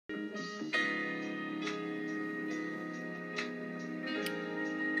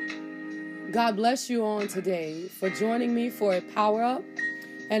God bless you on today for joining me for a power up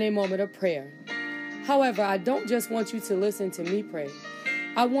and a moment of prayer. However, I don't just want you to listen to me pray.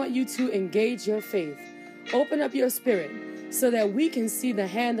 I want you to engage your faith. Open up your spirit so that we can see the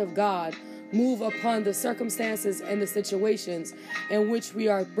hand of God move upon the circumstances and the situations in which we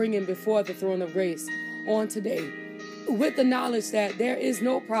are bringing before the throne of grace on today. With the knowledge that there is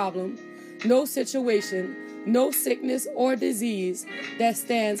no problem, no situation, no sickness or disease that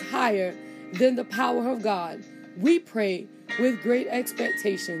stands higher than the power of God. We pray with great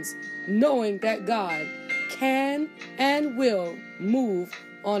expectations, knowing that God can and will move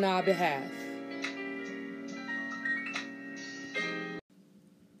on our behalf.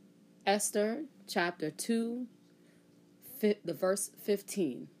 Esther chapter 2, the verse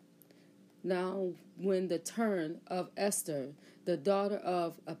 15. Now, when the turn of Esther, the daughter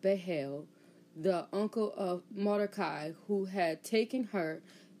of Abihail, the uncle of Mordecai, who had taken her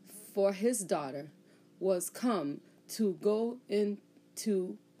for his daughter, was come to go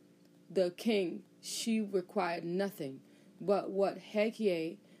into the king, she required nothing but what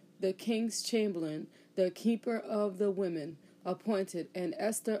Hegai, the king's chamberlain, the keeper of the women, appointed, and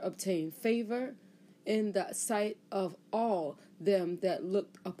Esther obtained favor in the sight of all them that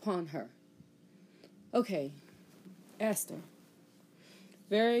looked upon her. Okay, Esther,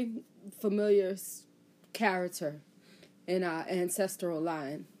 very familiar character in our ancestral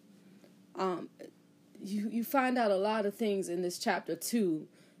line. You find out a lot of things in this chapter 2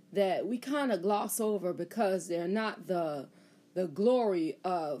 that we kind of gloss over because they're not the glory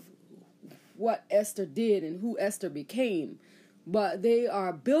of what Esther did and who Esther became, but they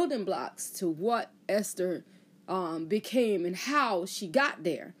are building blocks to what Esther became and how she got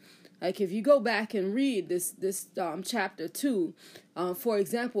there. Like if you go back and read this chapter 2, for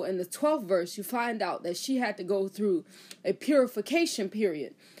example, in the 12th verse, you find out that she had to go through a purification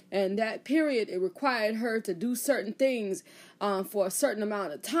period. And that period, it required her to do certain things for a certain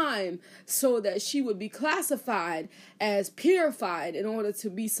amount of time so that she would be classified as purified in order to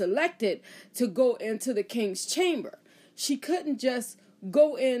be selected to go into the king's chamber. She couldn't just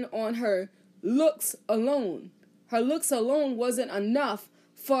go in on her looks alone. Her looks alone wasn't enough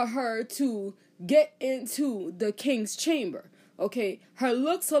for her to get into the king's chamber. Okay, her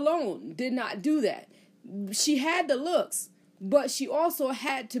looks alone did not do that. She had the looks, but she also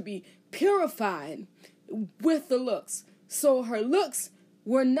had to be purified with the looks. So her looks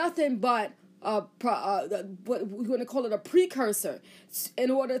were nothing but what we're going to call it a precursor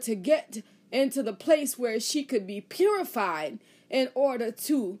in order to get into the place where she could be purified in order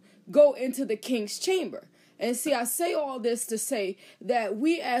to go into the king's chamber. And see, I say all this to say that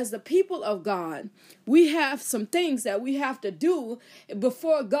we as the people of God, we have some things that we have to do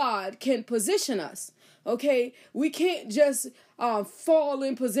before God can position us. Okay, we can't just fall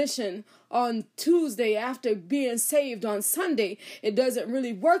in position on Tuesday after being saved on Sunday. It doesn't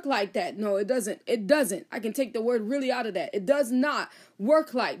really work like that. No, it doesn't. It doesn't. I can take the word really out of that. It does not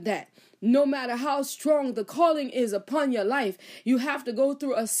work like that. No matter how strong the calling is upon your life, you have to go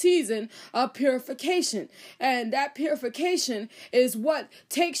through a season of purification. And that purification is what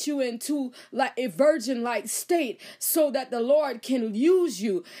takes you into like a virgin-like state so that the Lord can use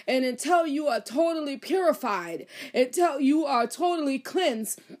you. And until you are totally purified, until you are totally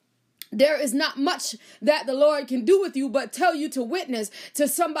cleansed, there is not much that the Lord can do with you but tell you to witness to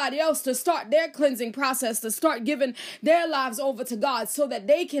somebody else to start their cleansing process, to start giving their lives over to God so that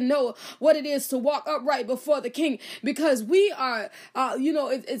they can know what it is to walk upright before the King. Because we are,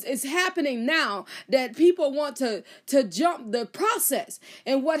 it's happening now that people want to jump the process.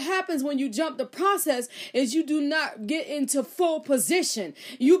 And what happens when you jump the process is you do not get into full position.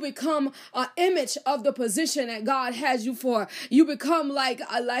 You become an image of the position that God has you for. You become like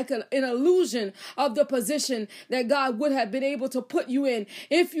an illusion of the position that God would have been able to put you in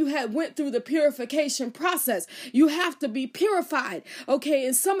if you had went through the purification process. You have to be purified, okay?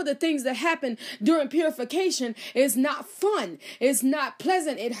 And some of the things that happen during purification is not fun. It's not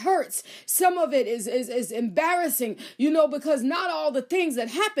pleasant. It hurts. Some of it is embarrassing, because not all the things that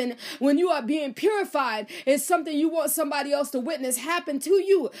happen when you are being purified is something you want somebody else to witness happen to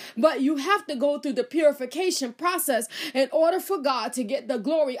you. But you have to go through the purification process in order for God to get the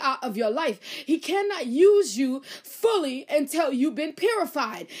glory out of your life. He cannot use you fully until you've been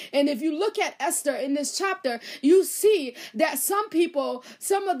purified. And if you look at Esther in this chapter, you see that some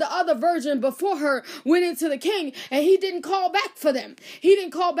of the other virgin before her went into the king and he didn't call back for them.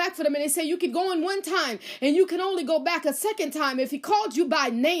 And they say you can go in one time and you can only go back a second time if he called you by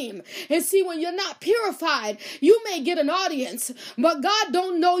name. And see, when you're not purified, you may get an audience, but God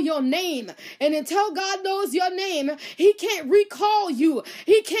don't know your name. And until God knows your name, he can't recall you.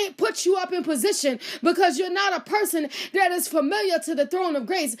 He can't put you up in position because you're not a person that is familiar to the throne of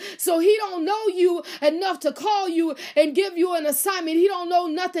grace. So he don't know you enough to call you and give you an assignment. He don't know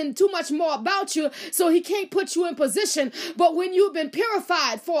nothing too much more about you, so he can't put you in position. But when you've been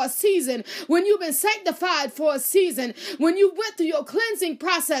purified for a season, when you've been sanctified for a season, when you went through your cleansing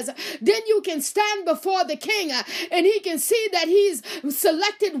process, then you can stand before the king and he can see that he's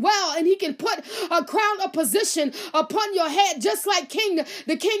selected well, and he can put a crown of position upon your head, just like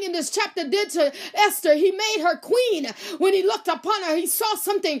the king in this chapter did to Esther. He made her queen. When he looked upon her, he saw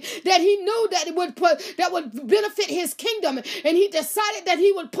something that he knew that would benefit his kingdom, and he decided that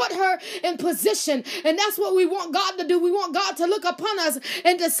he would put her in position. And that's what we want God to do. We want God to look upon us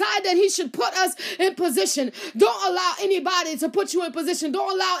and decide that he should put us in position. Don't allow anybody to put you in position.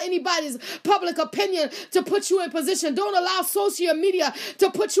 Don't allow anybody's public opinion to put you in position. Don't allow social media to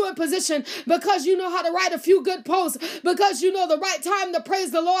put you in position because you know how to write a few good posts, because you know the right time to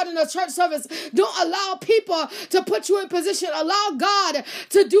praise the Lord in a church service. Don't allow people to put you in position. Allow God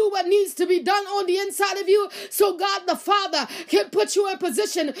to do what needs to be done on the inside of you, so God the Father can put you in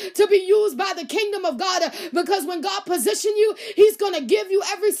position to be used by the kingdom of God. Because when God positions you, he's going to give you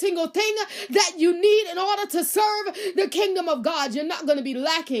every single thing that you need in order to serve the kingdom of God. You're not going to be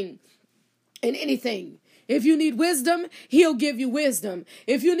lacking in anything. If you need wisdom, he'll give you wisdom.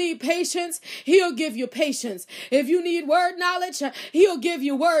 If you need patience, he'll give you patience. If you need word knowledge, he'll give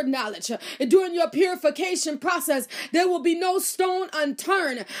you word knowledge. During your purification process, there will be no stone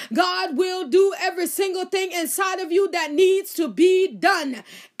unturned. God will do every single thing inside of you that needs to be done.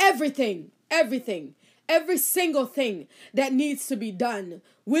 Everything, every single thing that needs to be done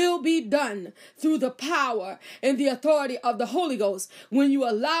will be done through the power and the authority of the Holy Ghost when you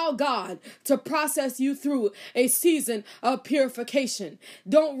allow God to process you through a season of purification.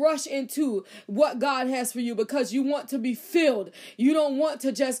 Don't rush into what God has for you because you want to be filled. You don't want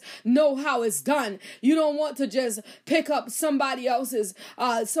to just know how it's done. You don't want to just pick up somebody else's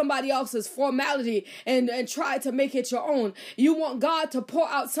formality and try to make it your own. You want God to pour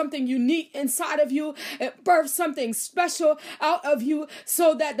out something unique inside of you and birth something special out of you,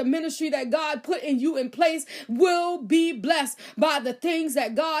 so that the ministry that God put in you in place will be blessed by the things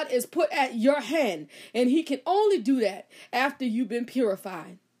that God is put at your hand. And he can only do that after you've been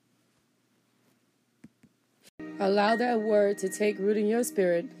purified. Allow that word to take root in your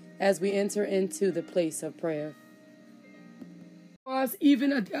spirit as we enter into the place of prayer. Us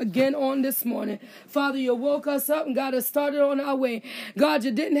even again on this morning. Father, you woke us up and got us started on our way. God,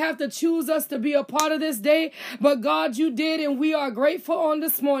 you didn't have to choose us to be a part of this day, but God, you did, and we are grateful on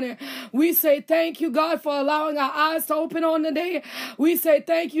this morning. We say thank you, God, for allowing our eyes to open on the day. We say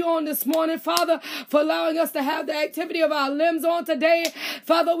thank you on this morning, Father, for allowing us to have the activity of our limbs on today.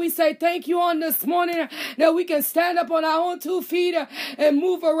 Father, we say thank you on this morning that we can stand up on our own 2 feet and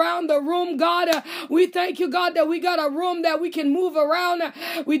move around the room, God. We thank you, God, that we got a room that we can move around.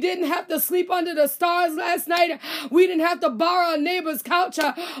 We didn't have to sleep under the stars last night. We didn't have to borrow a neighbor's couch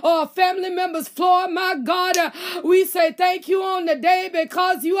or a family member's floor. My God, we say thank you on the day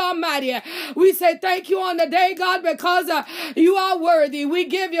because you are mighty. We say thank you on the day, God, because you are worthy. We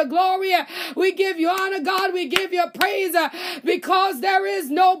give you glory. We give you honor, God. We give you praise because there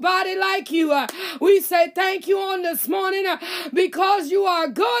is nobody like you. We say thank you on this morning because you are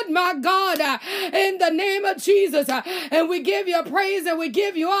good, my God, in the name of Jesus. And we give you praise and we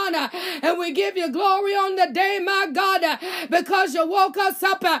give you honor and we give you glory on the day, my God, because you woke us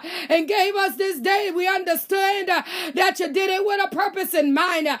up and gave us this day. We understand that you did it with a purpose in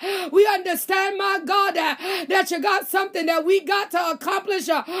mind. We understand, my God, that you got something that we got to accomplish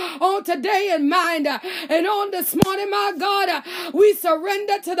on today in mind. And on this morning, my God, we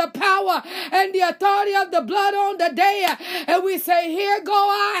surrender to the power and the authority of the blood on the day. And we say, here go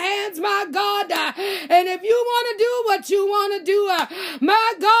our hands, my God. And if you want to do what you want to do,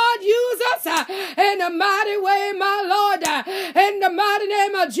 my God, use us in a mighty way, my Lord, in the mighty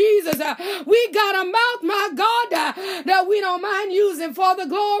name of Jesus. We got a mouth, my God, that we don't mind using for the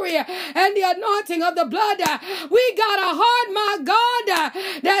glory and the anointing of the blood. We got a heart, my God,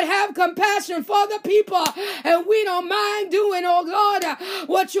 that have compassion for the people, and we don't mind doing, oh Lord,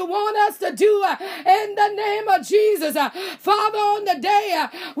 what you want us to do in the name of Jesus. Father, on the day,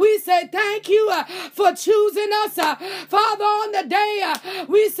 we say thank you for choosing us. Father, on the day,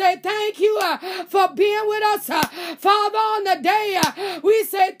 we say thank you for being with us. Father, on the day, we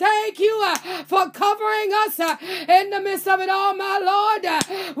say thank you for covering us in the midst of it all, my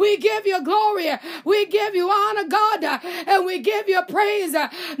Lord. We give you glory. We give you honor, God, and we give you praise,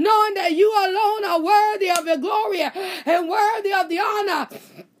 knowing that you alone are worthy of the glory and worthy of the honor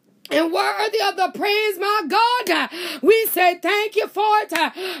and worthy of the praise, my God. We say thank you for it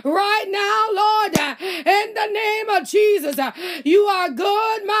right now, Lord, in the name of Jesus. You are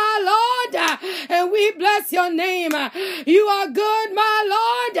good, my Lord, and we bless your name. You are good, my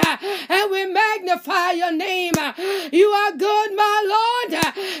Lord, and we magnify your name. You are good, my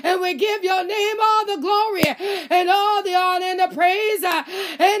Lord, and we give your name all the glory and all the honor and the praise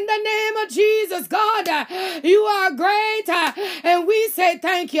in the name of Jesus. God, you are great, and we say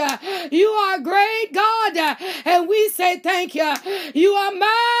thank you. You are great, God, and we say thank you. You are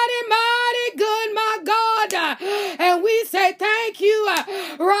mighty, mighty good, my God, and we say thank you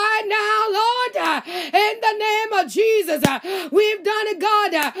right now, Lord, in the name of Jesus. We've done it,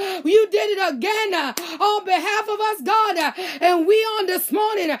 God. You did it again on behalf of us, God, and we on this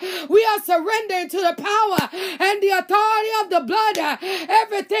morning, we are surrendering to the power and the authority of the blood.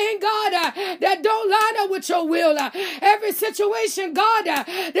 Everything, God, that don't line up with your will, every situation, God,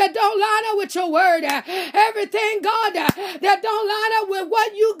 that don't line up with your word, everything, God, that don't line up with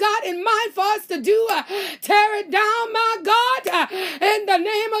what you got in mind for us to do, tear it down, my God, in the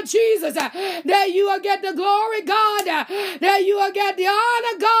name of Jesus, that you will get the glory, God, that you will get the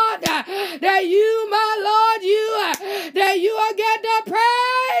honor, God, that you, my Lord, that you will get the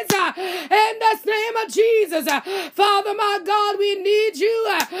praise in the name of Jesus. Father, my God, we need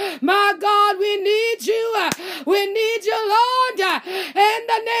you. My God, we need you. We need you, Lord, in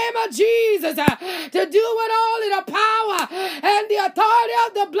the name of Jesus, to do what only the power and the authority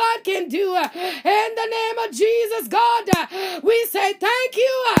of the blood can do. In the name of Jesus, God, we say thank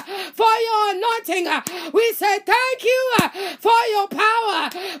you for your anointing. We say thank you for your power.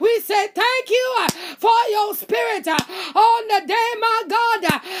 We say thank you for your spirit on the day, my God,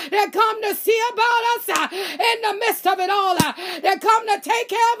 that come to see about us in the midst of it all, that come to take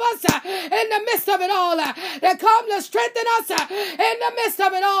care of us in the midst of it all, that come to strengthen us in the midst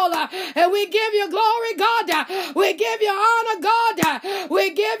of it all. And we give you glory, God. We give you honor, God.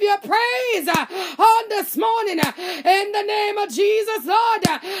 We give you praise on this morning in the name of Jesus, Lord.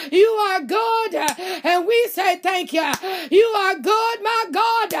 You are good, and we say thank you. You are good, my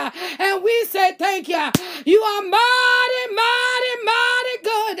God, and we say thank you. You are mighty, mighty, mighty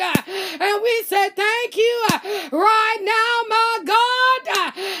good, and we say thank you right now, my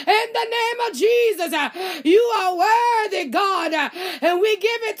God, in the name of Jesus. You are worthy, God, and we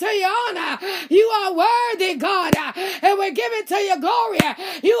give it to you honor. You are worthy, God, and we give it to you glory.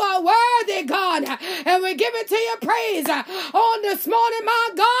 You are worthy, God, and we give it to you praise on this morning, my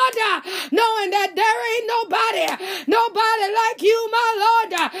God, knowing that there ain't nobody like you, my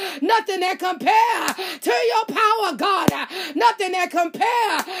Lord. Nothing that compare to your power, God. Nothing that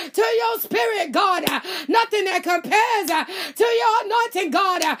compare to your spirit, God. Nothing that compares to your anointing,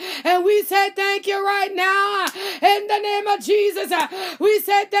 God. And we say thank you right now in the name of Jesus. We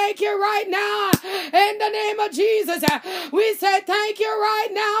say thank you right now in the name of Jesus. We say thank you right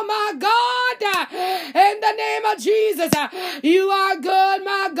now, my God, in the name of Jesus. You are good,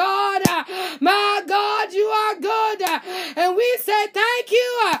 my God. My God, you are good. And we say thank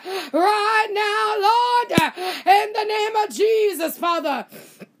you right now, Lord, in the name of Jesus, Father.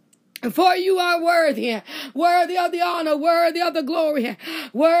 For you are worthy of the honor, worthy of the glory,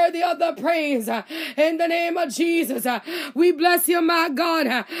 worthy of the praise. In the name of Jesus, we bless you, my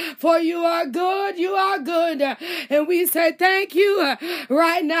God, for you are good, and we say thank you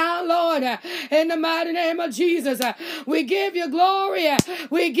right now, Lord, in the mighty name of Jesus. We give you glory,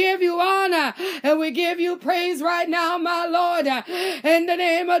 we give you honor, and we give you praise right now, my Lord, in the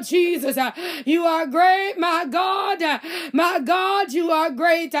name of Jesus. You are great, my God, you are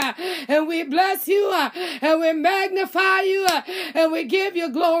great. And we bless you, and we magnify you, and we give you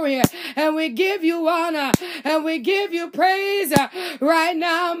glory, and we give you honor, and we give you praise right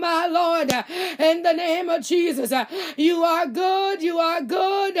now, my Lord, in the name of Jesus. You are good,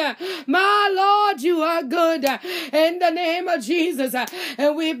 my Lord, you are good, in the name of Jesus.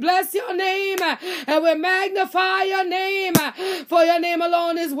 And we bless your name, and we magnify your name, for your name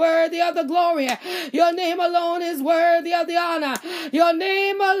alone is worthy of the glory. Your name alone is worthy of the honor. Your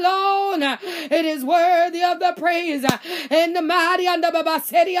name alone, it is worthy of the praise. In the mighty in the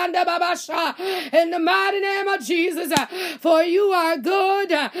mighty name of Jesus, for you are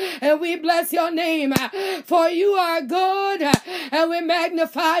good, and we bless your name. For you are good, and we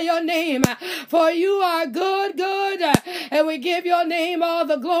magnify your name. For you are good, and we give your name all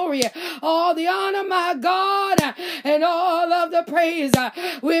the glory, all the honor, my God, and all of the praise.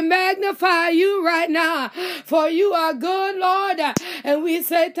 We magnify you right now, for you are good, Lord, and we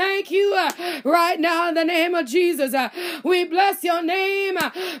say thank you right now in the name of Jesus. We bless your name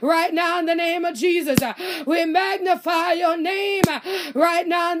right now in the name of Jesus. We magnify your name right right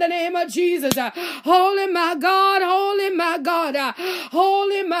now in the name of Jesus. Holy my God, holy my God,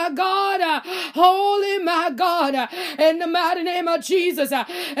 holy my God, holy my God, in the mighty name of Jesus.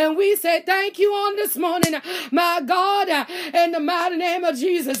 And we say thank you on this morning, my God, in the mighty name of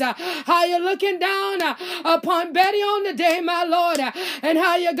Jesus. How you looking down upon Betty on the day, my Lord, and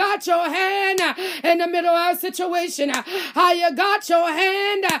how you got your hand in the middle of her situation, how you got your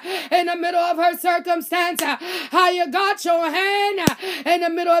hand in the middle of her circumstance, how you got your hand in the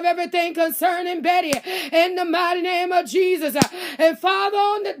middle of everything concerning Betty, in the mighty name of Jesus. And Father,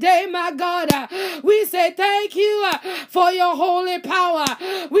 on the day, my God, we say thank you for your holy power.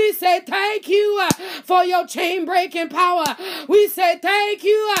 We say thank you for your chain breaking power. We say thank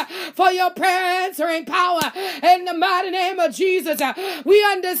you for your prayer answering power, in the mighty name of Jesus. We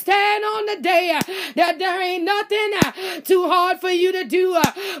understand on the day that there ain't nothing too hard for you to do.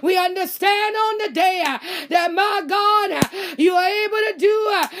 We understand on the day that, my God, you are able to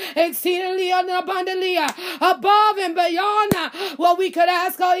do exceedingly and abundantly above and beyond what we could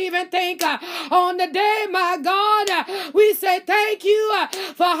ask or even think. On the day, my God, we say thank you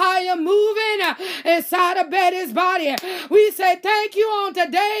for how you're moving inside of Betty's body. We say thank you on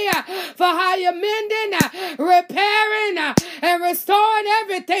today for how you're mending, repairing, and restoring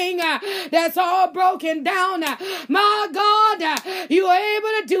everything that's all broken down. My God, you are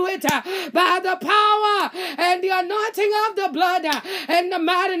able to do it by the power and the anointing of the blood, in the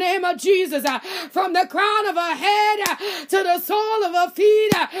mighty name of Jesus. From the crown of her head to the sole of her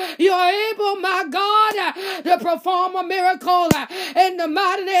feet, you are able, my God, to perform a miracle in the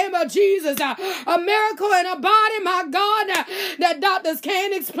mighty name of Jesus. A miracle in a body, my God, that doctors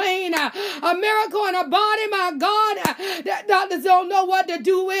can't explain. A miracle in a body, my God, that doctors don't know what to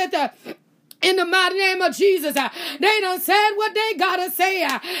do with. In the mighty name of Jesus, they done said what they gotta say.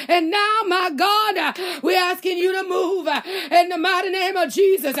 And now, my God, we're asking you to move in the mighty name of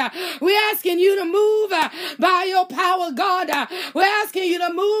Jesus. We're asking you to move by your power, God. We're asking you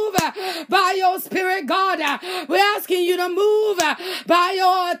to move by your spirit, God. We're asking you to move by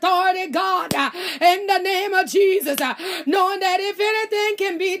your authority, God. In the name of Jesus, knowing that if anything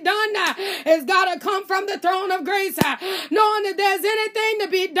can be done, it's gotta come from the throne of grace. Knowing that there's anything to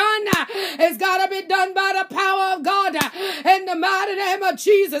be done, it's got to be done by the power of God, in the mighty name of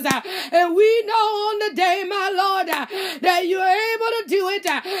Jesus. And we know on the day, my Lord, that you're able to do it.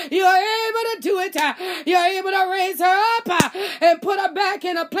 You're able to do it. You're able to raise her up and put her back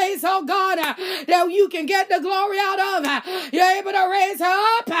in a place, oh God, that you can get the glory out of. You're able to raise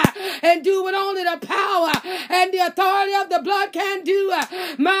her up and do what only the power and the authority of the blood can do.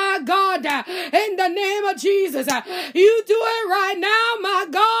 My God, in the name of Jesus, you do it right now, my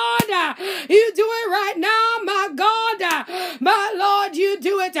God. You do it right now, my God. My Lord, you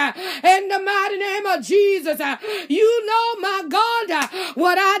do it in the mighty name of Jesus. You know, my God,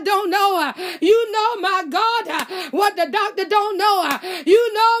 what I don't know. You know, my God, what the doctor don't know.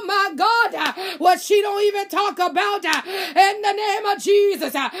 You know, my God, what she don't even talk about, in the name of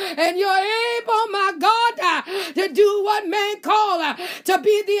Jesus. And you're able, my God, to do what men call to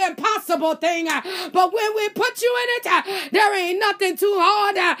be the impossible thing. But when we put you in it, there ain't nothing too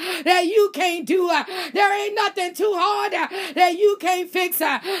hard that you can't do. There ain't nothing too hard that you can't fix.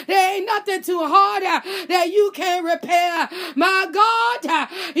 There ain't nothing too hard that you can't repair. My God,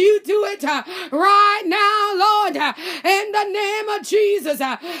 you do it right now, Lord, in the name of Jesus.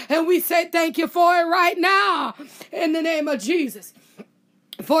 And we say thank you for it right now, in the name of Jesus.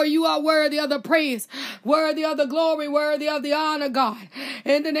 For you are worthy of the praise, worthy of the glory, worthy of the honor, God.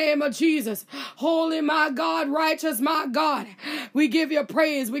 In the name of Jesus. Holy, my God, righteous, my God. We give you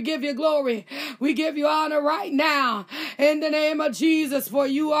praise. We give you glory. We give you honor right now. In the name of Jesus, for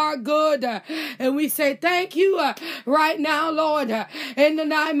you are good. And we say thank you right now, Lord. In the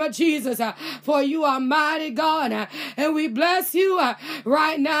name of Jesus, for you are mighty God. And we bless you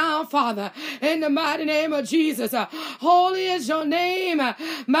right now, Father. In the mighty name of Jesus. Holy is your name.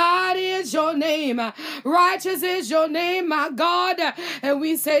 Mighty is your name. Righteous is your name, my God. And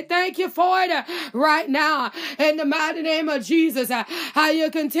we say thank you for it right now. In the mighty name of Jesus. How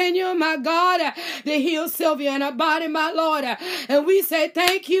you continue, my God, to heal Sylvia and her body, my Lord. And we say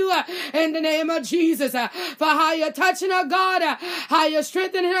thank you in the name of Jesus for how you're touching her, God. How you're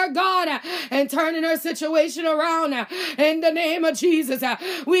strengthening her, God, and turning her situation around. In the name of Jesus.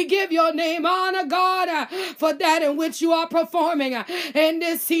 We give your name honor, God, for that in which you are performing. In in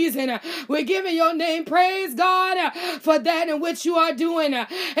this season. We're giving your name praise, God, for that in which you are doing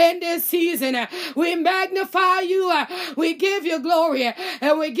in this season. We magnify you. We give you glory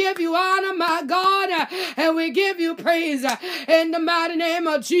and we give you honor, my God, and we give you praise in the mighty name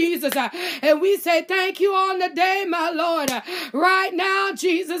of Jesus. And we say thank you on the day, my Lord, right now,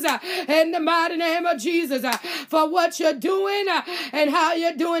 Jesus, in the mighty name of Jesus, for what you're doing and how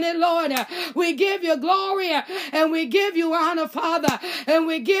you're doing it, Lord. We give you glory and we give you honor, Father, and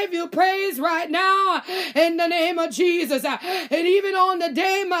we give you praise right now in the name of Jesus. And even on the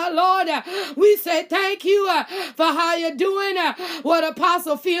day, my Lord, we say thank you for how you're doing what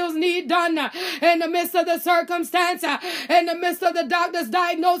Apostle feels need done in the midst of the circumstance, in the midst of the doctor's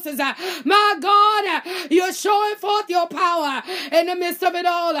diagnosis. My God, you're showing forth your power in the midst of it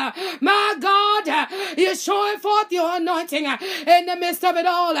all. My God, you're showing forth your anointing in the midst of it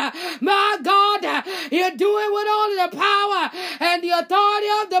all. My God, you're doing what only the power and the authority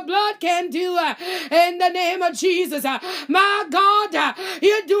of the blood can do in the name of Jesus. My God,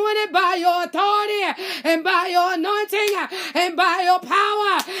 you're doing it by your authority and by your anointing and by your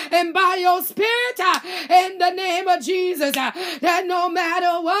power and by your spirit in the name of Jesus. That no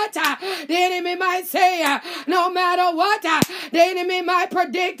matter what the enemy might say, no matter what the enemy might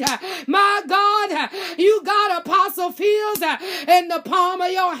predict, my God, you got Apostle Fields in the palm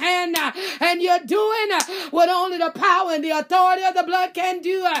of your hand, and you're doing what only the power and the authority of the blood can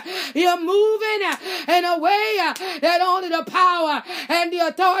do. You're moving in a way that only the power and the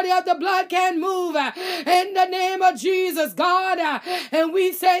authority of the blood can move in the name of Jesus, God. And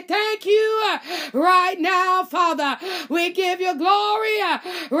we say thank you right now, Father. We give you glory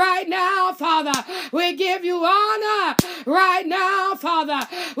right now, Father. We give you honor right now, Father.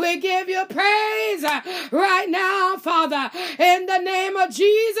 We give you praise right now, Father. In the name of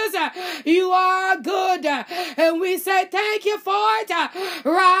Jesus, you are good. And we say thank you for it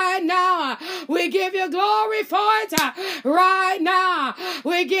right now. We give you glory for it right now.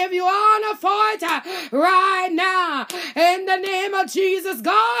 We give you honor for it right now. In the name of Jesus,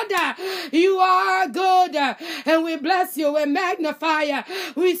 God, you are good. And we bless you and magnify you.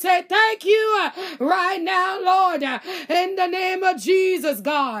 We say thank you right now, Lord, in the name of Jesus,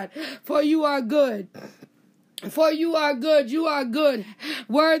 God, for you are good. For you are good, you are good.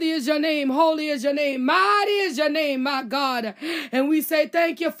 Worthy is your name, holy is your name, mighty is your name, my God. And we say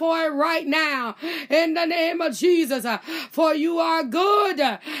thank you for it right now, in the name of Jesus. For you are good,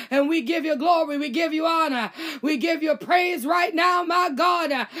 and we give you glory, we give you honor, we give you praise right now, my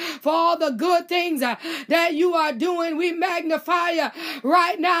God, for all the good things that you are doing. We magnify you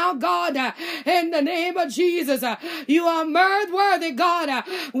right now, God, in the name of Jesus. You are worthy, God,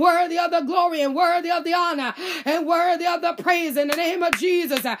 worthy of the glory and worthy of the honor and worthy of the praise in the name of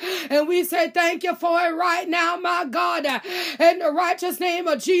Jesus. And we say thank you for it right now, my God, in the righteous name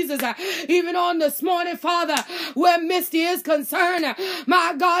of Jesus. Even on this morning, Father, where Misty is concerned,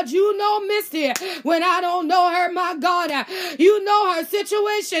 my God, you know Misty when I don't know her, my God. You know her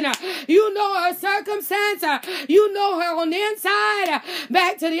situation. You know her circumstance. You know her on the inside,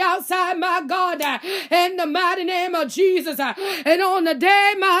 back to the outside, my God, in the mighty name of Jesus. And on the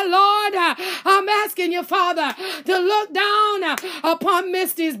day, my Lord, I'm asking you, Father, to look down upon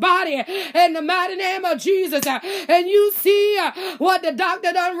Misty's body in the mighty name of Jesus. And you see what the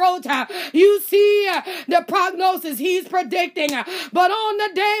doctor done wrote. You see the prognosis he's predicting. But on the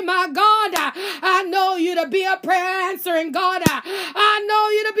day, my God, I know you to be a prayer answering God. I know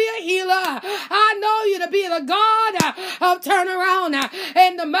you to be a healer. I know you to be the God of turnaround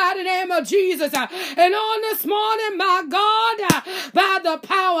in the mighty name of Jesus. And on this morning, my God, by the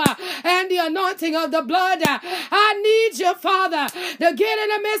power and the anointing of the blood, I need you, Father, to get in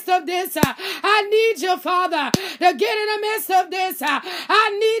the midst of this. I need you, Father, to get in the midst of this. I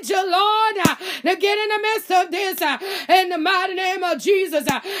need you, Lord, to get in the midst of this in the mighty name of Jesus.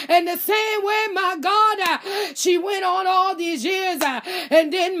 In the same way, my God, she went on all these years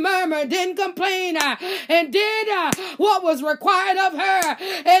and didn't murmur, didn't complain, and did what was required of her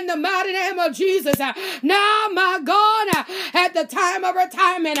in the mighty name of Jesus. Now, my God, at the time of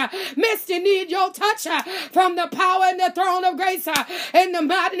retirement, Misty need your touch from the power and the throne of grace in the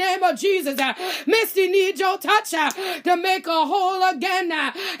mighty name of Jesus. Misty need your touch to make her whole again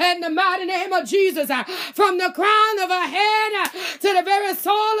in the mighty name of Jesus. From the crown of her head to the very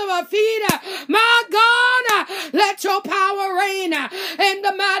sole of her feet, my God, let your power reign in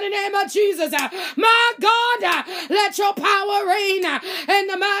the mighty name of Jesus. My God, let your power reign in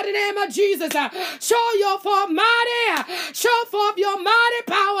the mighty name of Jesus. Show your forth mighty, show forth your mighty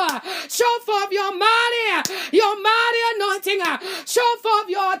power, show forth your mighty anointing, show forth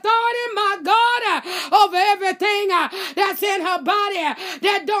your authority, my God, over everything that's in her body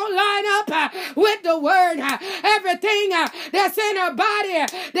that don't line up with the word, everything that's in her body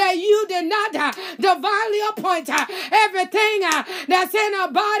that you did not divinely appoint, everything that's in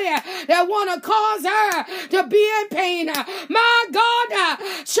her body that want to cause her to be in pain. My God,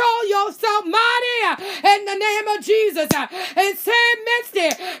 show yourself mighty in the name of Jesus and save Misty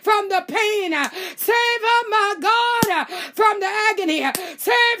from the pain. Save her, my God, from the agony.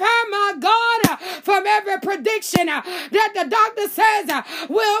 Save her, my God, from every prediction that the doctor says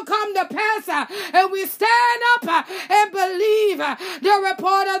will come to pass. And we stand up and believe the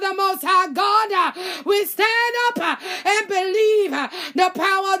report of the Most High God. We stand up and believe the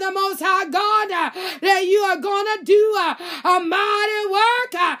power of the Most High God that you are going to do a mighty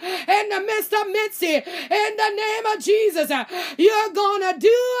work in the midst of Mitzi. In the name of Jesus, you're going to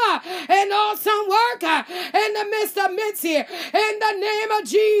do an awesome work in the midst of Mitzi. In the name of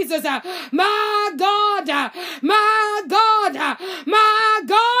Jesus, my God, my God, my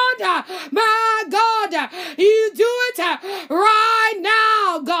God, my God, you do it right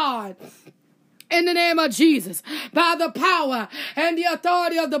now, God. In the name of Jesus, by the power and the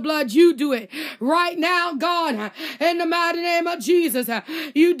authority of the blood, you do it right now, God. In the mighty name of Jesus,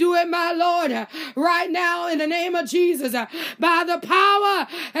 you do it, my Lord, right now. In the name of Jesus, by the power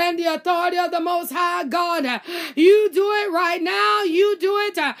and the authority of the Most High God, you do it right now. You do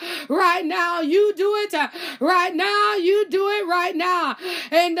it right now. You do it right now. You do it right now.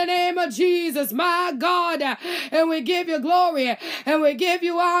 In the name of Jesus, my God, and we give you glory and we give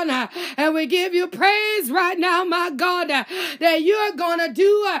you honor and we give you praise right now, my God, that you're gonna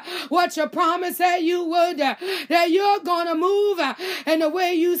do what you promised that you would, that you're gonna move in the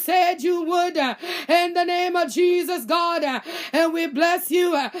way you said you would, in the name of Jesus, God. And we bless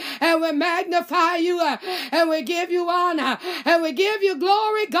you and we magnify you and we give you honor and we give you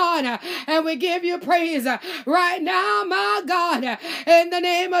glory, God, and we give you praise right now, my God, in the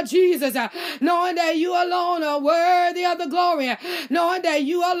name of Jesus, knowing that you alone are worthy of the glory, knowing that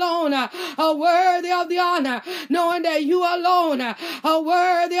you alone are worthy of the honor, knowing that you alone are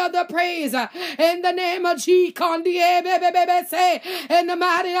worthy of the praise. In the name of Jesus, in the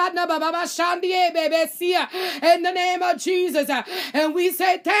mighty in the name of Jesus, and we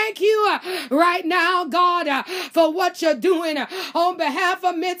say thank you right now, God, for what you're doing on behalf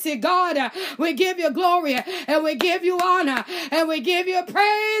of Mitzi, God. We give you glory and we give you honor and we give you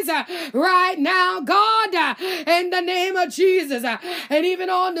praise right now, God, in the name of Jesus. And even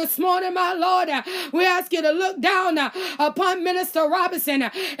on this morning, my Lord, we ask you to look down upon Minister Robinson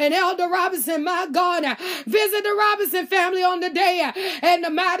and Elder Robinson, my God. Visit the Robinson family on the day in the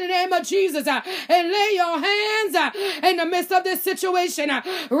mighty name of Jesus and lay your hands in the midst of this situation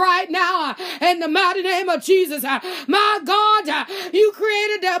right now in the mighty name of Jesus. My God, you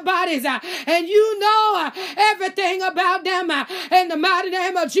created their bodies and you know everything about them in the mighty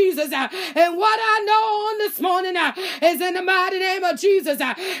name of Jesus. And what I know on this morning is in the mighty name of Jesus.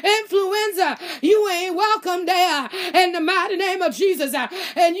 Influenza, you ain't welcome there in the mighty name of Jesus.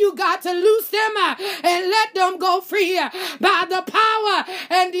 And you got to loose them and let them go free by the power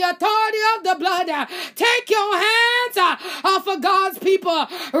and the authority of the blood. Take your hands off of God's people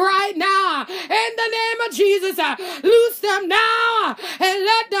right now in the name of Jesus. Loose them now and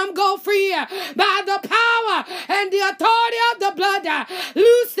let them go free by the power and the authority of the blood.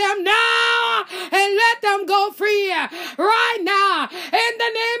 Loose them now and let them go free right now in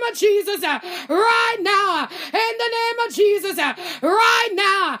the name of Jesus. Right now in the name of Jesus. Right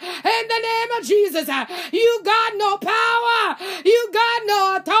now in the name of Jesus. You got no power. You got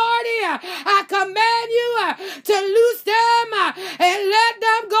no authority. I command you to loose them and let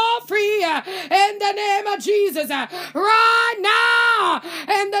them go free in the name of Jesus. Right now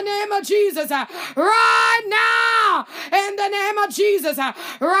in the name of Jesus. Right now in the name of Jesus.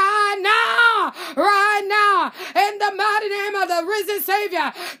 Right now. Right now in the mighty name of the risen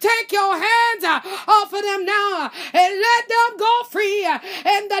Savior. Take your hands off of them now and let them go free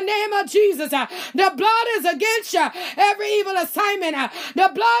in the name of Jesus. The blood is against you, every evil assignment. The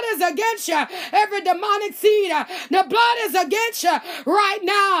blood is against you, every demonic seed. The blood is against you right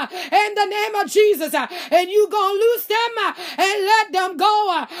now in the name of Jesus. And you gonna loose them and let them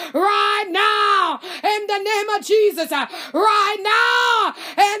go right now in the name of Jesus. Right now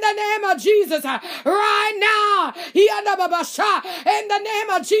in the name of Jesus. Right now in the name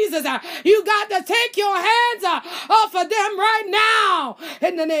of Jesus. You got to take your hands off of them right now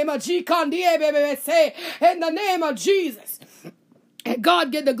in the name of Jesus. In the name of Jesus. And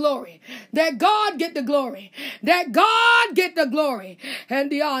God get the glory. That God get the glory. That God get the glory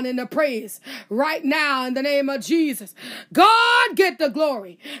and the honor and the praise right now in the name of Jesus. God get the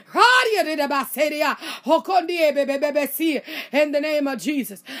glory. In the name of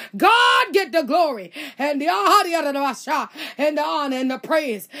Jesus. God get the glory and the honor and the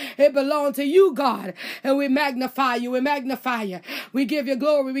praise. It belongs to you, God. And we magnify you. We magnify you. We give you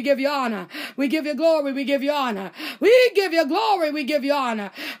glory. We give you honor. We give you glory. We give you honor. We give you glory. We give you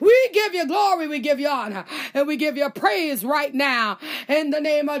honor. We give you glory. We give you honor. And we give you praise right now in the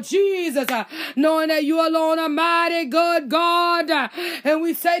name of Jesus, knowing that you alone are mighty good God. And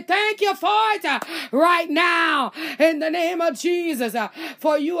we say thank you for it right now in the name of Jesus,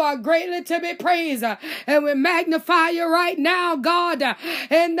 for you are greatly to be praised. And we magnify you right now, God,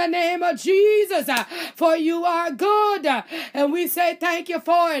 in the name of Jesus, for you are good. And we say thank you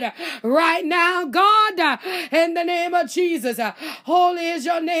for it right now, God, in the name of Jesus. Holy is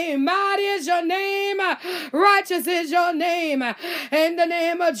your name, mighty is your name, righteous is your name. In the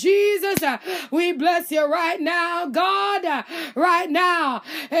name of Jesus, we bless you right now, God, right now.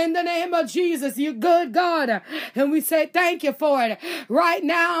 In the name of Jesus, you good God. And we say thank you for it right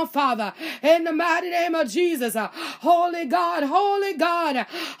now, Father. In the mighty name of Jesus, holy God, holy God,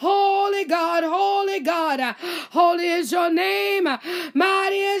 holy God, holy God. Holy is your name,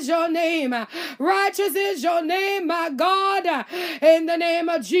 mighty is your name, righteous is your name, my God, in the name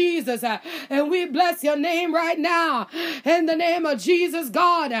of Jesus. And we bless your name right now in the name of Jesus,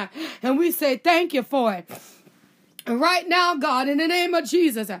 God. And we say thank you for it. Right now, God, in the name of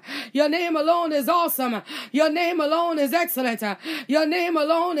Jesus, your name alone is awesome. Your name alone is excellent. Your name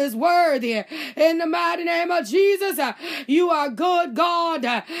alone is worthy. In the mighty name of Jesus, you are good, God.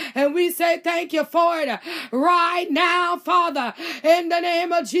 And we say thank you for it right now, Father. In the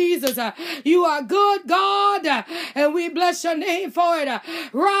name of Jesus, you are good, God. And we bless your name for it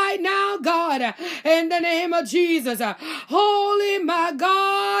right now, God. In the name of Jesus, holy my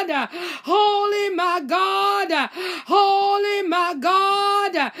God, holy my God. Holy my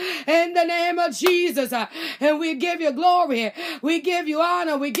God, in the name of Jesus, and we give you glory, we give you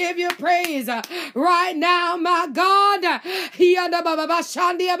honor, we give you praise right now, my God. In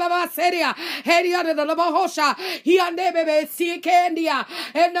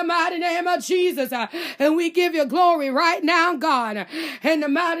the mighty name of Jesus, and we give you glory right now, God, in the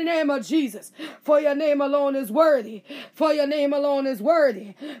mighty name of Jesus, for your name alone is worthy, for your name alone is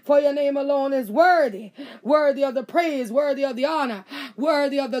worthy, for your name alone is worthy, worthy of the praise, worthy of the honor,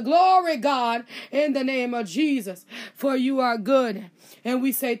 worthy of the glory, God, in the name of Jesus, for you are good. And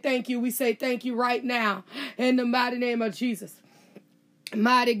we say thank you. We say thank you right now in the mighty name of Jesus.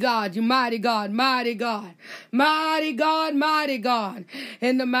 Mighty God, you mighty God, mighty God, mighty God, mighty God.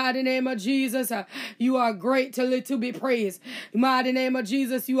 In the mighty name of Jesus, you are great to be praised. Mighty name of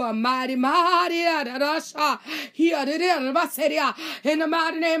Jesus, you are mighty, mighty. In the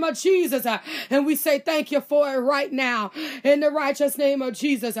mighty name of Jesus, and we say thank you for it right now. In the righteous name of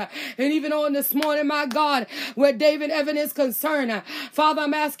Jesus, and even on this morning, my God, where David Evan is concerned, Father,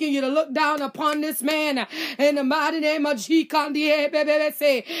 I'm asking you to look down upon this man. In the mighty name of Jesus.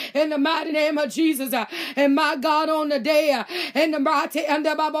 In the mighty name of Jesus, and my God, on the day, in the mighty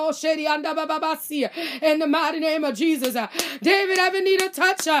name of Jesus, David ever need a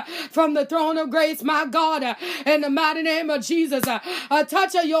touch from the throne of grace, my God, in the mighty name of Jesus, a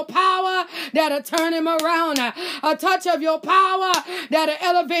touch of your power that'll turn him around, a touch of your power that'll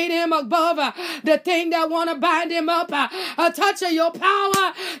elevate him above the thing that want to bind him up, a touch of your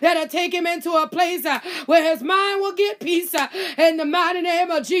power that'll take him into a place where his mind will get peace in the mighty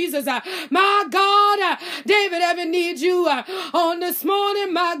name of Jesus. My God, David ever needs you on this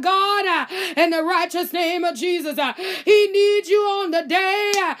morning, my God, in the righteous name of Jesus. He needs you on the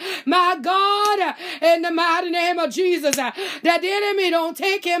day, my God, in the mighty name of Jesus, that the enemy don't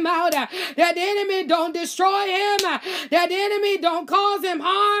take him out, that the enemy don't destroy him, that the enemy don't cause him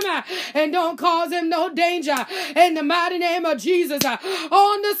harm and don't cause him no danger, in the mighty name of Jesus.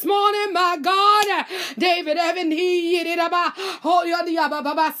 On this morning, my God, David ever needs it about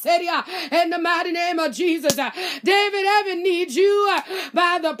in the mighty name of Jesus. David ever needs you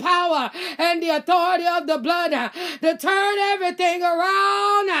by the power and the authority of the blood to turn everything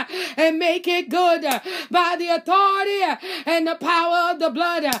around and make it good by the authority and the power of the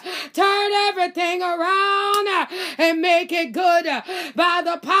blood. Turn everything around and make it good by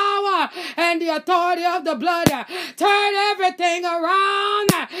the power and the authority of the blood. Turn everything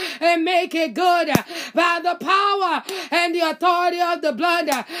around and make it good by the power and the authority of of the blood.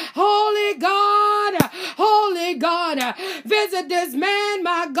 Holy God, visit this man,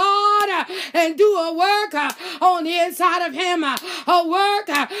 my God, and do a work on the inside of him, a work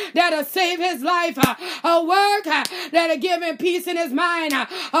that'll save his life, a work that'll give him peace in his mind,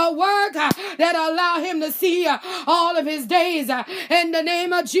 a work that'll allow him to see all of his days. In the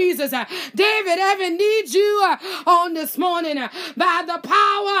name of Jesus, David, Evan needs you on this morning by the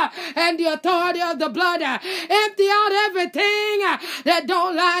power and the authority of the blood. Empty out everything that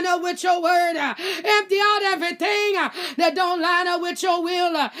don't line up with your word. Empty out everything that don't line up with your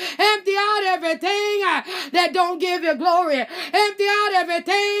will. Empty out everything that don't give you glory. Empty out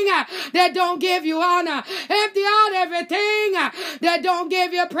everything that don't give you honor. Empty out everything that don't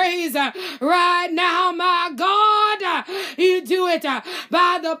give you praise. Right now, my God, you do it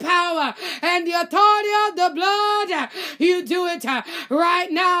by the power and the authority of the blood. You do it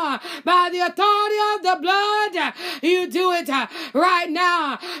right now by the authority of the blood. You do it right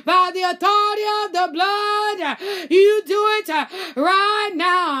now by the authority of the blood. You do it right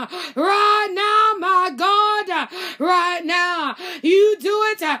now. Right now, my God. Right now. You do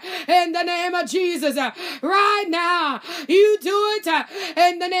it in the name of Jesus. Right now. You do it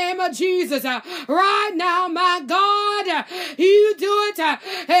in the name of Jesus. Right now, my God. You do it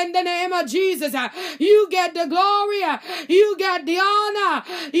in the name of Jesus. You get the glory. You get the honor.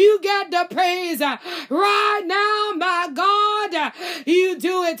 You get the praise. Right now, my God. You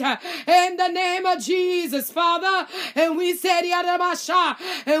do it in the name of Jesus, Father. And we say,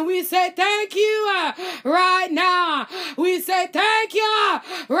 and we say thank you right now. We say thank you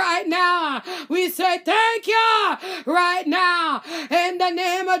right now. We say thank you right now. In the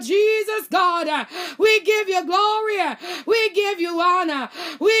name of Jesus, God, we give you glory. We give you honor.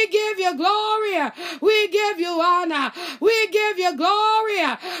 We give you glory. We give you honor. We give you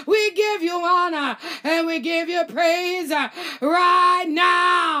glory. We give you honor. And we give you praise right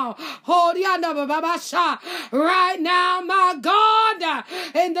now. Right now, my God,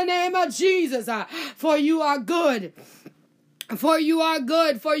 in the name of Jesus, for you are good. For you are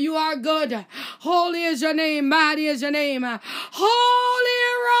good, for you are good. Holy is your name, mighty is your name. Holy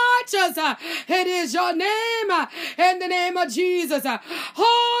and righteous, it is your name, in the name of Jesus.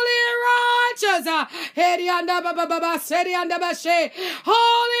 Holy and righteous,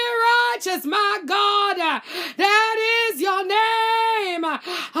 holy and righteous, my God, that is your name.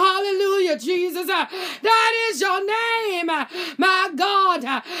 Hallelujah, Jesus, that is your name, my God.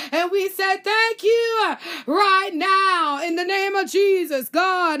 And we say thank you right now, in the name of Jesus,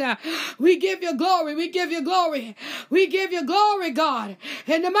 God. We give you glory. We give you glory. We give you glory, God.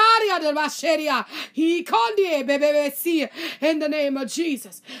 In the mighty of the Basheria, in the name of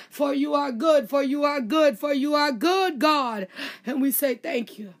Jesus. For you are good, for you are good, for you are good, God. And we say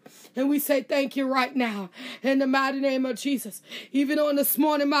thank you. And we say thank you right now in the mighty name of Jesus. Even on this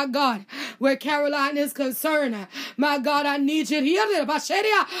morning, my God, where Caroline is concerned, my God, I need you here. In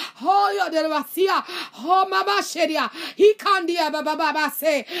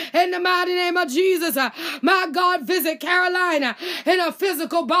the mighty name of Jesus, my God, visit Caroline in a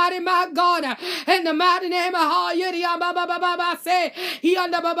physical body, my God. In the mighty name of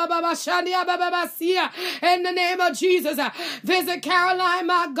in the name of Jesus, visit Caroline,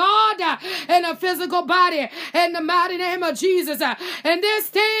 my God, in a physical body, in the mighty name of Jesus. And this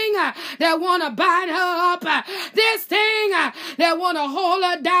thing that want to bind her up, this thing that want to hold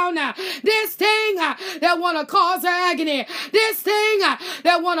her down, this thing that want to cause her agony, this thing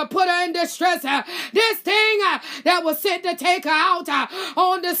that want to put her in distress, this thing that was sent to take her out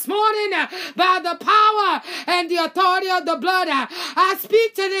on this morning by the power and the authority of the blood. I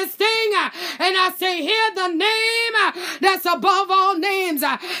speak to this thing and I say, hear the name that's above all names.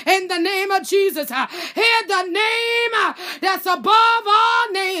 In the name of Jesus, hear the name that's above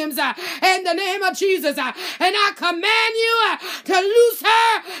all names. In the name of Jesus, and I command you to loose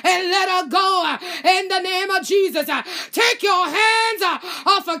her and let her go. In the name of Jesus, take your hands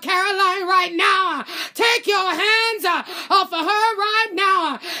off of Caroline right now. Take your hands off of her right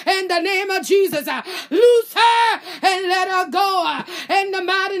now. In the name of Jesus, loose her and let her go. In the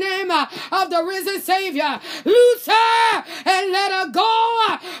mighty name of the risen Savior, loose her and let her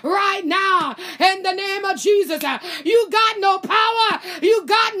go right now. In the name of Jesus, you got no power, you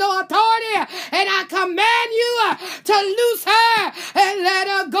got no authority, and I command you to loose her and let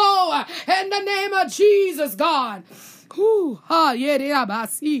her go. In the name of Jesus, God.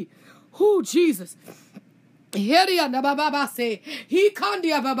 Jesus.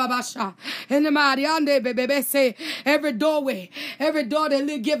 In in the mighty baby say every doorway, every door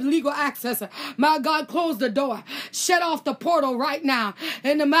that give legal access, my God, close the door, shut off the portal right now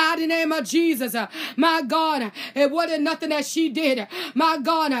in the mighty name of Jesus. My God, it wasn't nothing that she did, my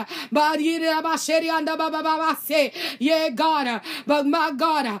God, but yeah, God, but my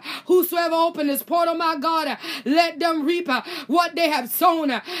God, whosoever open this portal, my God, let them reap what they have sown,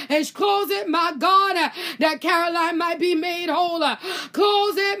 and close it, my God, that Caroline might be made whole.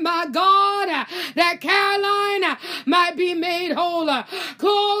 Close it, my God, that Caroline might be made whole.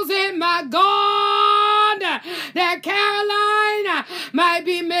 Close it, my God, that Caroline might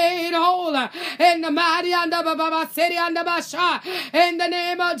be made whole. In the mighty and the city and the Basha, in the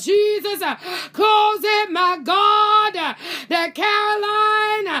name of Jesus, close it, my God, that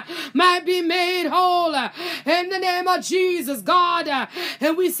Caroline might be made whole. In the name of Jesus, God,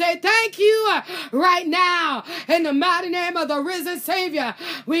 and we say thank you right now in the mighty name of the risen Savior.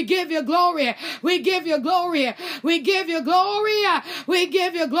 We give you glory. We give you glory. We give you glory. We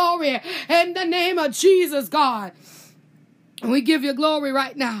give you glory in the name of Jesus, God. We give you glory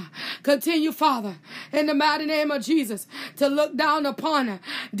right now. Continue, Father, in the mighty name of Jesus, to look down upon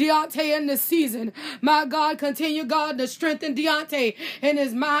Deontay in this season. My God, continue, God, to strengthen Deontay in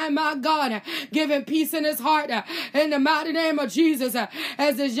his mind, my God, give him peace in his heart. In the mighty name of Jesus,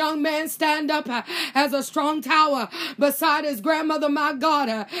 as this young man stand up as a strong tower beside his grandmother, my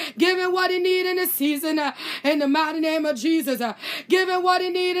God, give him what he need in this season. In the mighty name of Jesus, give him what he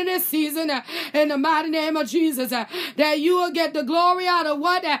need in this season. In the mighty name of Jesus, that you will get the glory out of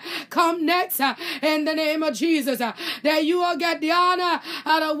what come next in the name of Jesus. That you will get the honor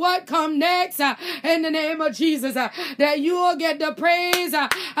out of what come next in the name of Jesus. That you will get the praise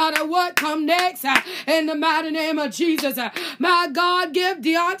out of what come next in the mighty name of Jesus. My God, give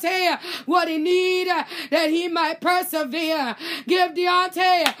Deontay what he need that he might persevere. Give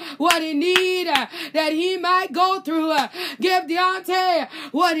Deontay what he need that he might go through. Give Deontay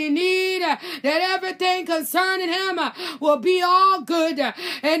what he need that everything concerning him will be all good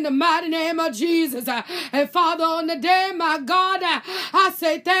in the mighty name of Jesus. And Father, on the day, my God, I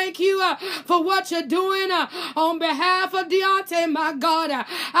say thank you for what you're doing on behalf of Deontay, my God.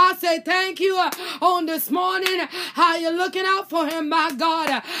 I say thank you on this morning, how you're looking out for him, my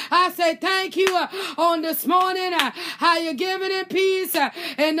God. I say thank you on this morning, how you're giving him peace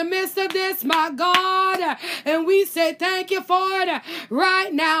in the midst of this, my God. And we say thank you for it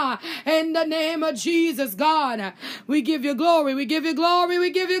right now in the name of Jesus, God. We give you glory. We give you glory. We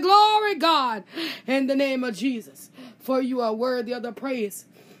give you glory, God, in the name of Jesus. For you are worthy of the praise,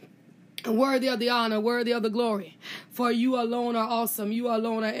 worthy of the honor, worthy of the glory. For you alone are awesome. You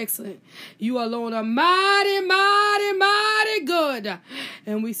alone are excellent. You alone are mighty, mighty, mighty good.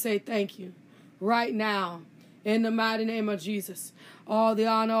 And we say thank you right now in the mighty name of Jesus. All the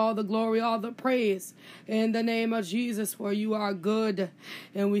honor, all the glory, all the praise in the name of Jesus, for you are good.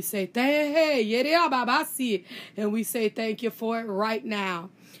 And we say thank you for it right now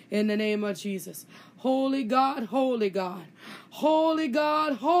in the name of Jesus. Holy God, holy God, holy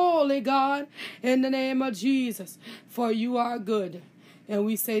God, holy God, in the name of Jesus, for you are good. And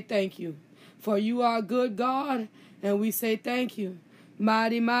we say thank you. For you are good, God, and we say thank you.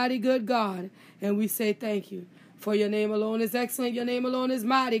 Mighty, mighty good God, and we say thank you. For your name alone is excellent. Your name alone is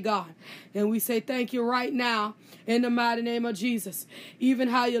mighty, God. And we say thank you right now in the mighty name of Jesus. Even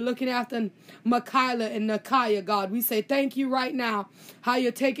how you're looking after Michaela and Nakiah, God. We say thank you right now. How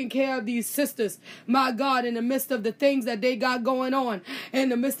you're taking care of these sisters, my God, in the midst of the things that they got going on. In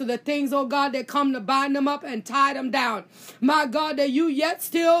the midst of the things, oh God, that come to bind them up and tie them down. My God, that you yet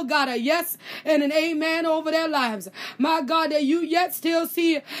still got a yes and an amen over their lives. My God, that you yet still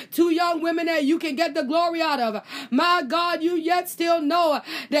see two young women that you can get the glory out of. My God, you yet still know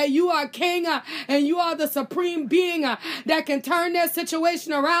that you are king and you are the supreme being that can turn their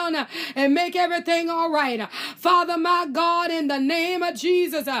situation around and make everything all right. Father, my God, in the name of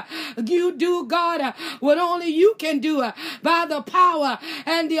Jesus, you do, God, what only you can do by the power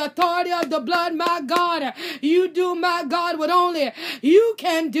and the authority of the blood, my God. You do, my God, what only you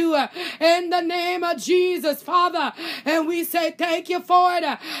can do in the name of Jesus, Father. And we say thank you for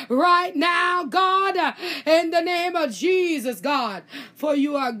it right now, God, in the name of Jesus, God, for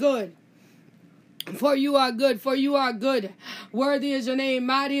you are good. For you are good, for you are good. Worthy is your name,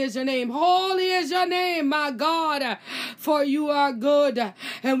 mighty is your name, holy is your name, my God, for you are good.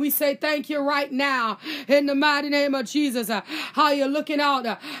 And we say thank you right now in the mighty name of Jesus. How you're looking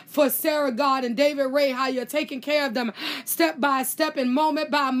out for Sarah, God, and David Ray, how you're taking care of them step by step and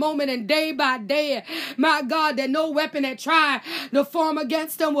moment by moment and day by day. My God, that no weapon that try to form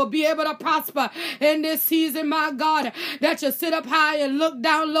against them will be able to prosper in this season, my God, that you sit up high and look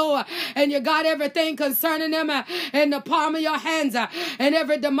down low, and you got everything concerning them in the palm of your hands, and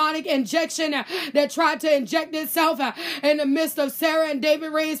every demonic injection that tried to inject itself in the midst of Sarah and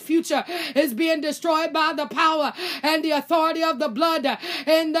David Ray's future is being destroyed by the power and the authority of the blood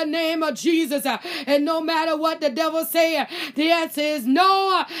in the name of Jesus. And no matter what the devil say, the answer is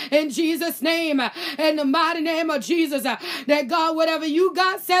no in Jesus' name, in the mighty name of Jesus. That God, whatever you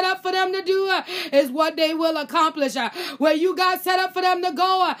got set up for them to do is what they will accomplish. Where you got set up for them to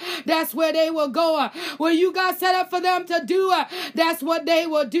go, that's where they will go. Where you got set up for them to do, that's what they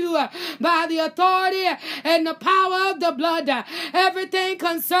will do. By the authority and the power of the blood, everything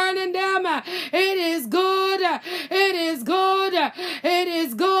concerning them, it is good. It is good. It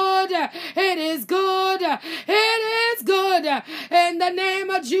is good. It is good. It is good. In the name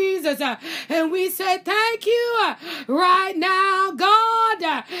of Jesus. And we say thank you right now,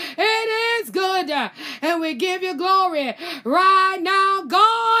 God. It is good. And we give you glory right now,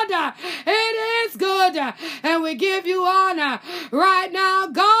 God. It is good, and we give you honor right now,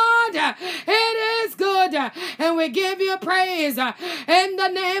 God. It is good, and we give you praise in the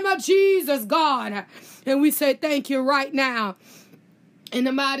name of Jesus, God. And we say thank you right now. In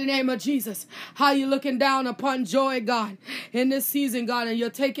the mighty name of Jesus, how you looking down upon Joy, God, in this season, God, and you're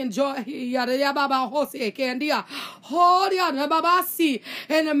taking joy in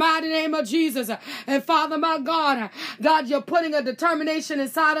the mighty name of Jesus. And Father, my God, you're putting a determination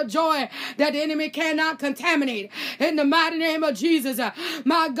inside of Joy that the enemy cannot contaminate. In the mighty name of Jesus,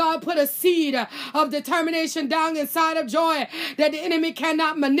 my God, put a seed of determination down inside of Joy that the enemy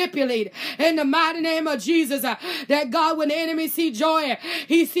cannot manipulate. In the mighty name of Jesus, that God, when the enemy see Joy,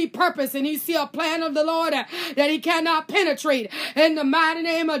 he see purpose and he see a plan of the Lord that he cannot penetrate. In the mighty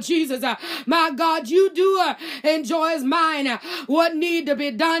name of Jesus, my God, you do in Joy's mind what need to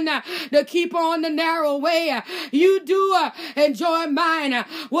be done to keep on the narrow way. You do in Joy's mind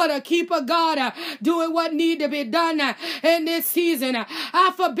what a keeper, God, doing what need to be done in this season.